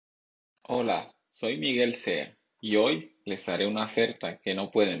Hola, soy Miguel Sea y hoy les haré una oferta que no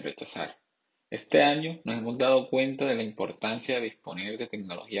pueden rechazar. Este año nos hemos dado cuenta de la importancia de disponer de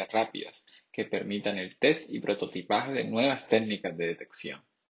tecnologías rápidas que permitan el test y prototipaje de nuevas técnicas de detección.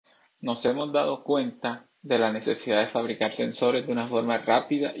 Nos hemos dado cuenta de la necesidad de fabricar sensores de una forma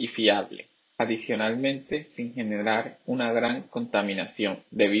rápida y fiable, adicionalmente sin generar una gran contaminación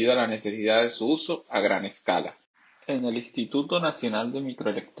debido a la necesidad de su uso a gran escala. En el Instituto Nacional de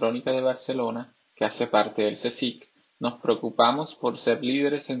Microelectrónica de Barcelona, que hace parte del CSIC, nos preocupamos por ser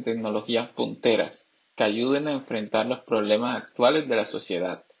líderes en tecnologías punteras que ayuden a enfrentar los problemas actuales de la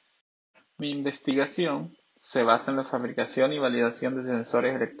sociedad. Mi investigación se basa en la fabricación y validación de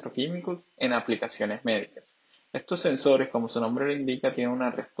sensores electroquímicos en aplicaciones médicas. Estos sensores, como su nombre lo indica, tienen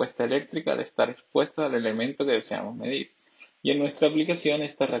una respuesta eléctrica al estar expuestos al elemento que deseamos medir. Y en nuestra aplicación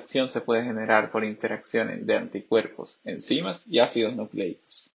esta reacción se puede generar por interacciones de anticuerpos, enzimas y ácidos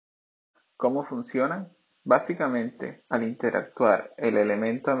nucleicos. ¿Cómo funcionan? Básicamente, al interactuar el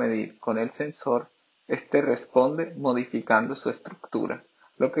elemento a medir con el sensor, éste responde modificando su estructura,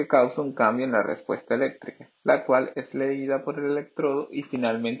 lo que causa un cambio en la respuesta eléctrica, la cual es leída por el electrodo y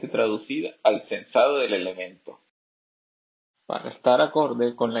finalmente traducida al sensado del elemento. Para estar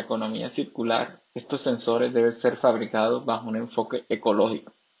acorde con la economía circular, estos sensores deben ser fabricados bajo un enfoque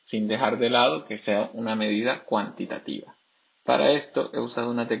ecológico, sin dejar de lado que sea una medida cuantitativa. Para esto he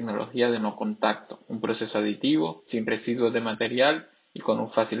usado una tecnología de no contacto, un proceso aditivo, sin residuos de material y con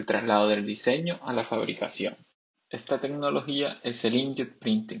un fácil traslado del diseño a la fabricación. Esta tecnología es el inkjet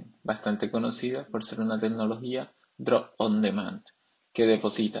printing, bastante conocida por ser una tecnología drop on demand, que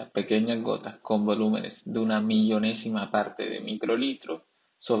deposita pequeñas gotas con volúmenes de una millonésima parte de microlitro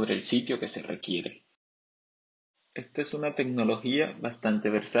sobre el sitio que se requiere. Esta es una tecnología bastante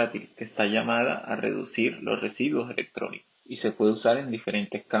versátil que está llamada a reducir los residuos electrónicos y se puede usar en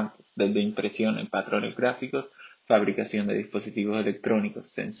diferentes campos, desde impresión en patrones gráficos, fabricación de dispositivos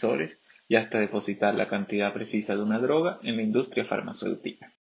electrónicos, sensores y hasta depositar la cantidad precisa de una droga en la industria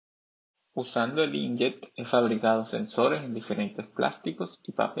farmacéutica. Usando el inkjet he fabricado sensores en diferentes plásticos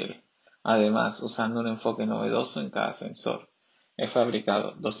y papeles, además usando un enfoque novedoso en cada sensor. He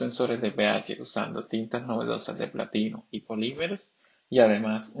fabricado dos sensores de pH usando tintas novedosas de platino y polímeros y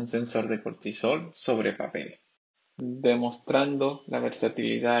además un sensor de cortisol sobre papel, demostrando la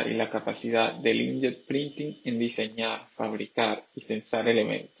versatilidad y la capacidad del inkjet printing en diseñar, fabricar y sensar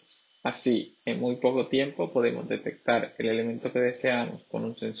elementos. Así, en muy poco tiempo podemos detectar el elemento que deseamos con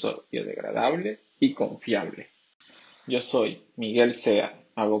un sensor biodegradable y confiable. Yo soy Miguel Sea,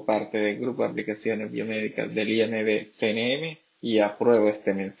 hago parte del grupo de aplicaciones biomédicas del IND CNM y apruebo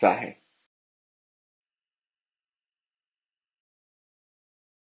este mensaje.